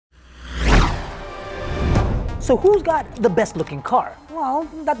So who's got the best looking car? Well,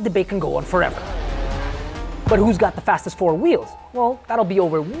 that debate can go on forever. But who's got the fastest four wheels? Well, that'll be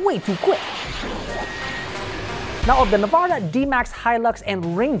over way too quick. Now, of the Navara, D-MAX, Hilux,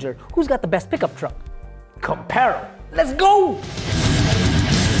 and Ranger, who's got the best pickup truck? Comparo. Let's go!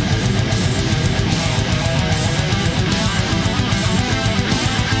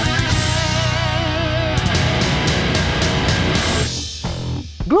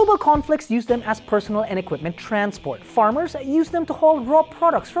 Global conflicts use them as personal and equipment transport. Farmers used them to haul raw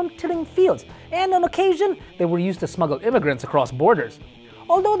products from tilling fields, and on occasion, they were used to smuggle immigrants across borders.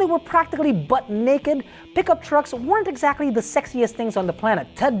 Although they were practically butt naked, pickup trucks weren't exactly the sexiest things on the planet.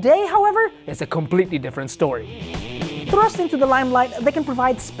 Today, however, it's a completely different story. Thrust into the limelight, they can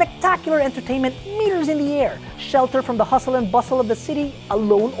provide spectacular entertainment meters in the air, shelter from the hustle and bustle of the city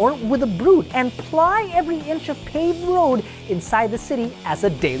alone or with a brood, and ply every inch of paved road inside the city as a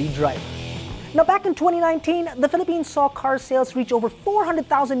daily driver. Now, back in 2019, the Philippines saw car sales reach over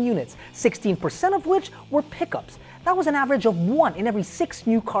 400,000 units, 16% of which were pickups. That was an average of 1 in every 6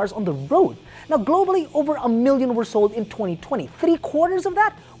 new cars on the road. Now, globally, over 1 million were sold in 2020. 3/4 of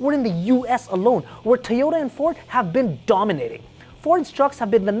that were in the US alone, where Toyota and Ford have been dominating. Ford's trucks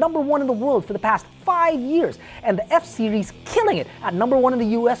have been the #1 in the world for the past 5 years, and the F-Series killing it at #1 in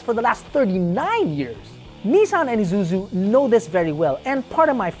the US for the last 39 years. Nissan and Isuzu know this very well, and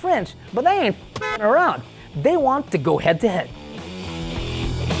pardon my French, but they ain't f***ing around. They want to go head-to-head.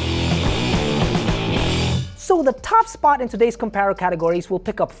 So the top spot in today's Comparo categories will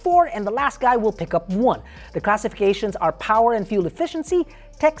pick up 4 and the last guy will pick up 1. The classifications are power and fuel efficiency,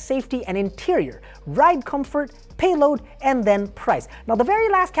 tech safety and interior, ride comfort, payload, and then price. Now the very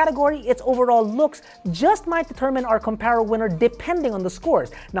last category, its overall looks, just might determine our Comparo winner depending on the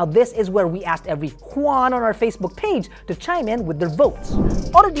scores. Now this is where we asked every Juan on our Facebook page to chime in with their votes.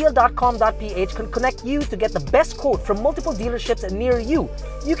 AutoDeal.com.ph can connect you to get the best quote from multiple dealerships near you.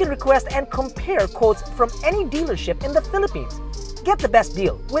 You can request and compare quotes from any dealership in the Philippines. Get the best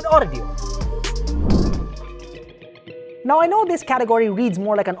deal with AutoDeal. Now I know this category reads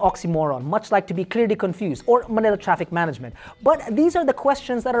more like an oxymoron, much like to be clearly confused or Manila traffic management, but these are the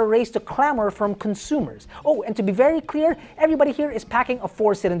questions that are raised to clamor from consumers. Oh, and to be very clear, everybody here is packing a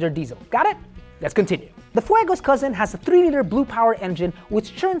 4-cylinder diesel. Got it? Let's continue. The Fuego's cousin has a 3-liter Blue Power engine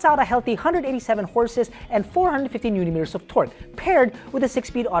which churns out a healthy 187 horses and 450 Nm of torque, paired with a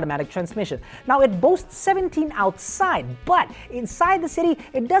 6-speed automatic transmission. Now it boasts 17 outside, but inside the city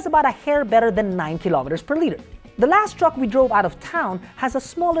it does about a hair better than 9 km per liter. The last truck we drove out of town has a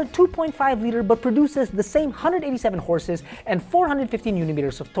smaller 2.5 liter but produces the same 187 horses and 450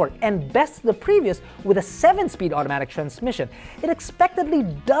 Nm of torque and bests the previous with a 7-speed automatic transmission. It expectedly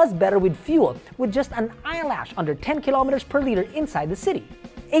does better with fuel, with just an eyelash under 10 km per liter inside the city.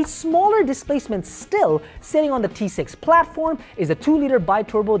 A smaller displacement still, sitting on the T6 platform, is a 2-liter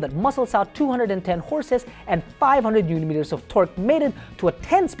bi-turbo that muscles out 210 horses and 500 Nm of torque mated to a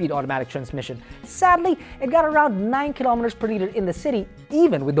 10-speed automatic transmission. Sadly, it got around 9 km per liter in the city,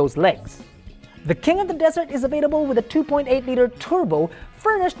 even with those legs. The King of the Desert is available with a 2.8-liter turbo,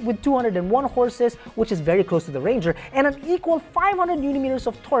 furnished with 201 horses, which is very close to the Ranger, and an equal 500 Nm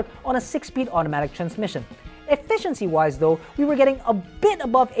of torque on a 6-speed automatic transmission. Efficiency-wise though, we were getting a bit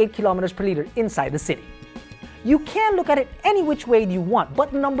above 8 km per liter inside the city. You can look at it any which way you want,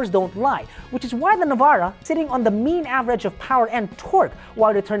 but the numbers don't lie, which is why the Navara, sitting on the mean average of power and torque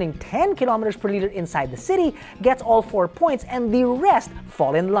while returning 10 km per liter inside the city, gets all 4 points and the rest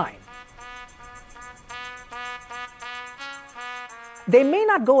fall in line. They may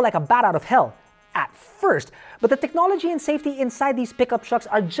not go like a bat out of hell at first, but the technology and safety inside these pickup trucks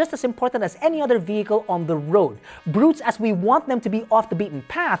are just as important as any other vehicle on the road. Brutes as we want them to be off the beaten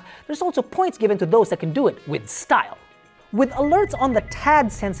path, there's also points given to those that can do it with style. With alerts on the tad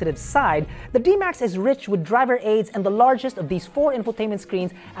sensitive side, the D-MAX is rich with driver aids and the largest of these 4 infotainment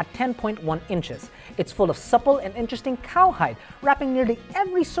screens at 10.1 inches. It's full of supple and interesting cowhide, wrapping nearly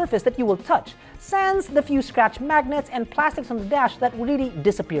every surface that you will touch, sans the few scratch magnets and plastics on the dash that really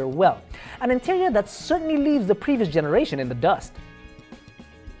disappear well. An interior that certainly leaves the previous generation in the dust.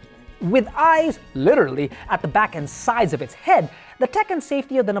 With eyes, literally, at the back and sides of its head, the tech and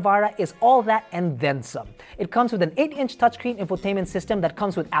safety of the Navara is all that and then some. It comes with an 8-inch touchscreen infotainment system that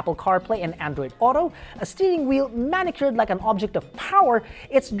comes with Apple CarPlay and Android Auto, a steering wheel manicured like an object of power.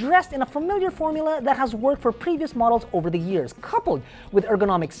 It's dressed in a familiar formula that has worked for previous models over the years, coupled with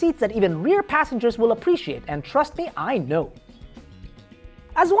ergonomic seats that even rear passengers will appreciate, and trust me, I know.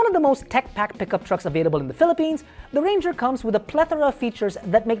 As one of the most tech-packed pickup trucks available in the Philippines, the Ranger comes with a plethora of features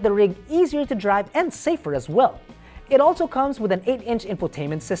that make the rig easier to drive and safer as well. It also comes with an 8-inch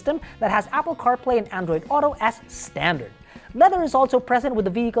infotainment system that has Apple CarPlay and Android Auto as standard. Leather is also present with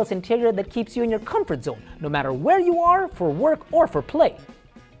the vehicle's interior that keeps you in your comfort zone, no matter where you are, for work or for play.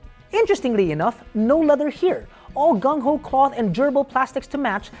 Interestingly enough, no leather here. All gung-ho cloth and durable plastics to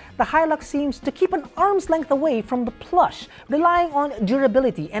match, the Hilux seems to keep an arm's length away from the plush, relying on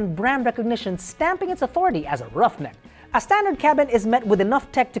durability and brand recognition stamping its authority as a roughneck. A standard cabin is met with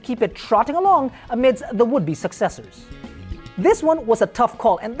enough tech to keep it trotting along amidst the would-be successors. This one was a tough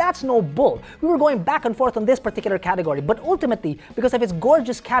call, and that's no bull. We were going back and forth on this particular category, but ultimately, because of its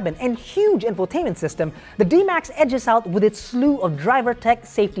gorgeous cabin and huge infotainment system, the D-MAX edges out with its slew of driver tech,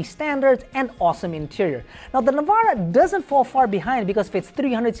 safety standards, and awesome interior. Now, the Navara doesn't fall far behind because of its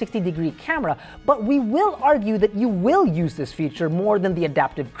 360-degree camera, but we will argue that you will use this feature more than the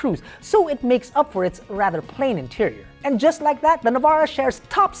adaptive cruise, so it makes up for its rather plain interior. And just like that, the Navara shares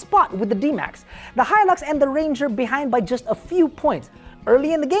top spot with the D-MAX. The Hilux and the Ranger behind by just a few points.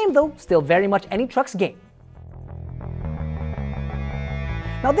 Early in the game though, still very much any truck's game.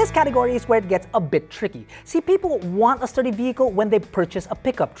 Now this category is where it gets a bit tricky. See, people want a sturdy vehicle when they purchase a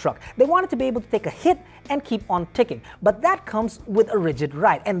pickup truck. They want it to be able to take a hit and keep on ticking. But that comes with a rigid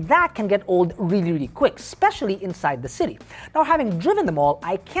ride, and that can get old really quick, especially inside the city. Now, having driven them all,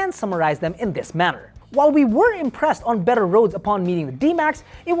 I can summarize them in this manner. While we were impressed on better roads upon meeting the D-MAX,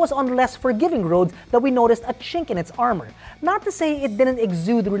 it was on less forgiving roads that we noticed a chink in its armor. Not to say it didn't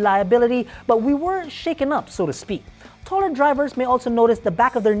exude reliability, but we were shaken up, so to speak. Taller drivers may also notice the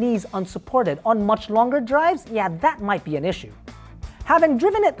back of their knees unsupported. On much longer drives, yeah, that might be an issue. Having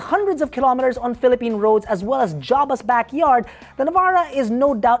driven it hundreds of kilometers on Philippine roads as well as Jabba's backyard, the Navara is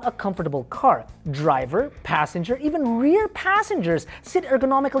no doubt a comfortable car. Driver, passenger, even rear passengers sit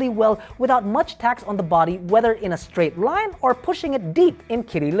ergonomically well without much tax on the body, whether in a straight line or pushing it deep in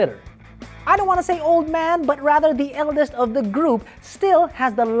kitty litter. I don't want to say old man, but rather the eldest of the group still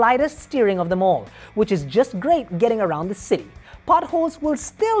has the lightest steering of them all, which is just great getting around the city. Potholes will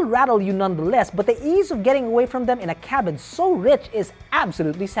still rattle you nonetheless, but the ease of getting away from them in a cabin so rich is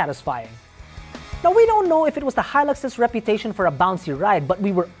absolutely satisfying. Now, we don't know if it was the Hilux's reputation for a bouncy ride, but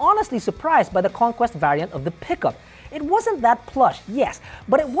we were honestly surprised by the Conquest variant of the pickup. It wasn't that plush, yes,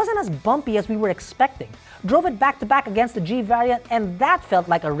 but it wasn't as bumpy as we were expecting. Drove it back to back against the G variant, and that felt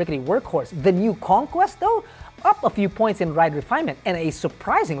like a rickety workhorse. The new Conquest, though, up a few points in ride refinement and a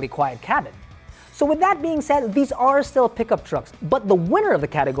surprisingly quiet cabin. So with that being said, these are still pickup trucks, but the winner of the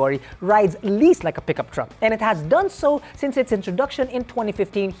category rides least like a pickup truck, and it has done so since its introduction in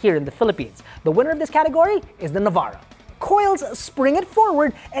 2015 here in the Philippines. The winner of this category is the Navara. Coils spring it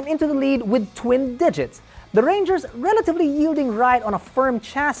forward and into the lead with twin digits. The Ranger's relatively yielding ride on a firm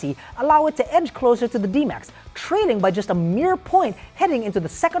chassis allow it to edge closer to the D-MAX, trailing by just a mere point heading into the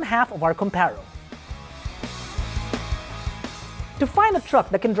second half of our Comparo. To find a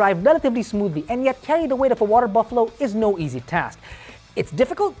truck that can drive relatively smoothly and yet carry the weight of a water buffalo is no easy task. It's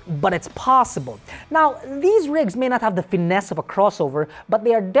difficult, but it's possible. Now, these rigs may not have the finesse of a crossover, but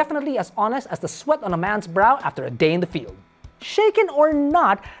they are definitely as honest as the sweat on a man's brow after a day in the field. Shaken or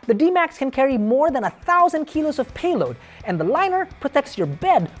not, the D-MAX can carry more than 1,000 kilos of payload, and the liner protects your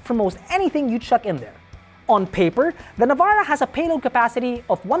bed from most anything you chuck in there. On paper, the Navara has a payload capacity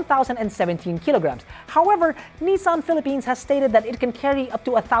of 1,017 kilograms. However, Nissan Philippines has stated that it can carry up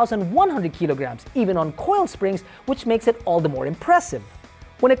to 1,100 kilograms, even on coil springs, which makes it all the more impressive.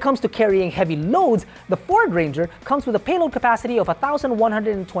 When it comes to carrying heavy loads, the Ford Ranger comes with a payload capacity of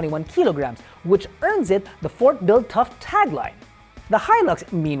 1,121 kilograms, which earns it the Fort Build Tough tagline. The Hilux,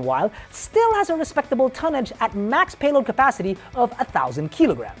 meanwhile, still has a respectable tonnage at max payload capacity of 1,000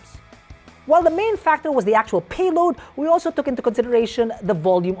 kilograms. While the main factor was the actual payload, we also took into consideration the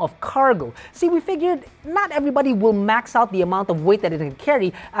volume of cargo. See, we figured not everybody will max out the amount of weight that it can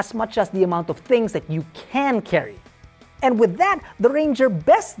carry as much as the amount of things that you can carry. And with that, the Ranger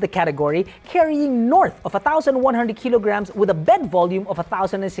bests the category, carrying north of 1,100 kilograms with a bed volume of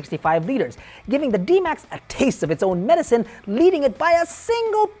 1,065 liters, giving the D-MAX a taste of its own medicine, leading it by a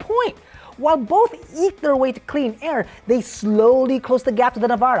single point. While both eke their way to clean air, they slowly close the gap to the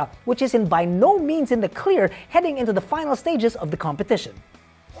Navara, which is by no means in the clear heading into the final stages of the competition.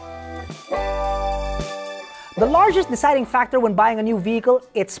 The largest deciding factor when buying a new vehicle,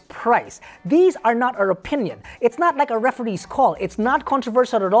 it's price. These are not our opinion. It's not like a referee's call. It's not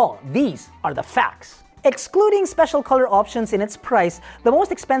controversial at all. These are the facts. Excluding special color options in its price, the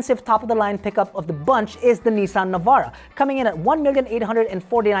most expensive top-of-the-line pickup of the bunch is the Nissan Navara, coming in at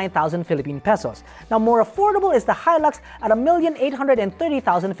 1,849,000 Philippine pesos. Now, more affordable is the Hilux at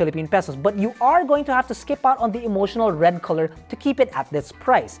 1,830,000 Philippine pesos, but you are going to have to skip out on the emotional red color to keep it at this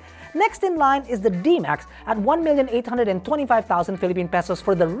price. Next in line is the D-MAX at 1,825,000 Philippine pesos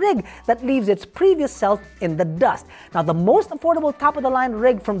for the rig that leaves its previous self in the dust. Now, the most affordable top-of-the-line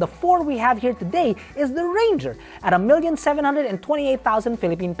rig from the four we have here today is the Ranger at 1,728,000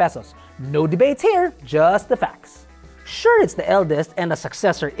 Philippine pesos. No debates here, just the facts. Sure, it's the eldest and a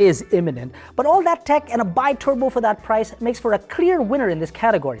successor is imminent, but all that tech and a bi-turbo for that price makes for a clear winner in this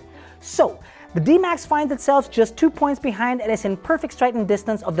category. So, the D-MAX finds itself just 2 points behind and is in perfect striking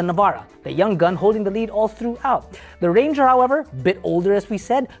distance of the Navara, the young gun holding the lead all throughout. The Ranger, however, bit older as we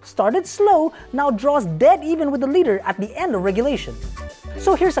said, started slow, now draws dead even with the leader at the end of regulation.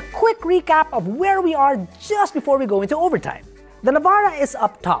 So here's a quick recap of where we are just before we go into overtime. The Navara is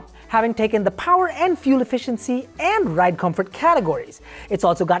up top, having taken the power and fuel efficiency and ride comfort categories. It's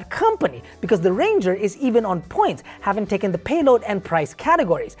also got company because the Ranger is even on points, having taken the payload and price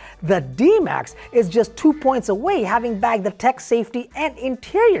categories. The D-MAX is just 2 points away, having bagged the tech, safety, and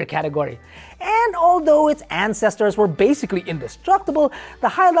interior category. And although its ancestors were basically indestructible, the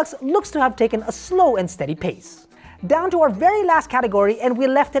Hilux looks to have taken a slow and steady pace. Down to our very last category, and we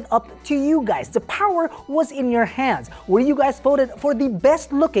left it up to you guys. The power was in your hands, where you guys voted for the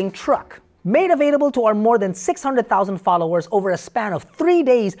best looking truck. Made available to our more than 600,000 followers over a span of 3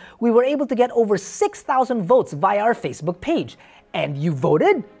 days, we were able to get over 6,000 votes via our Facebook page. And you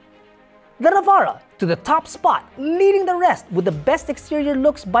voted? The Navara to the top spot, leading the rest with the best exterior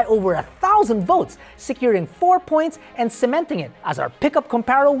looks by over 1,000 votes, securing 4 points and cementing it as our pickup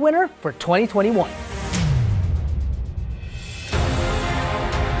Comparo winner for 2021.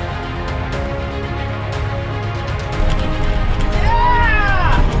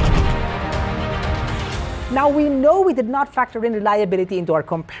 Now, we know we did not factor in reliability into our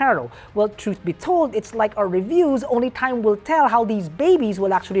Comparo. Well, truth be told, it's like our reviews, only time will tell how these babies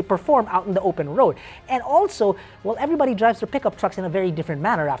will actually perform out in the open road. And also, well, everybody drives their pickup trucks in a very different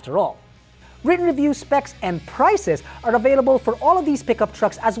manner after all. Written reviews, specs, and prices are available for all of these pickup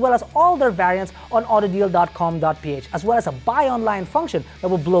trucks as well as all their variants on AutoDeal.com.ph, as well as a buy online function that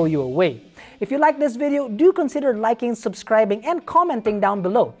will blow you away. If you like this video, do consider liking, subscribing, and commenting down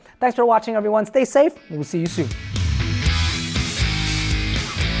below. Thanks for watching, everyone. Stay safe. We'll see you soon.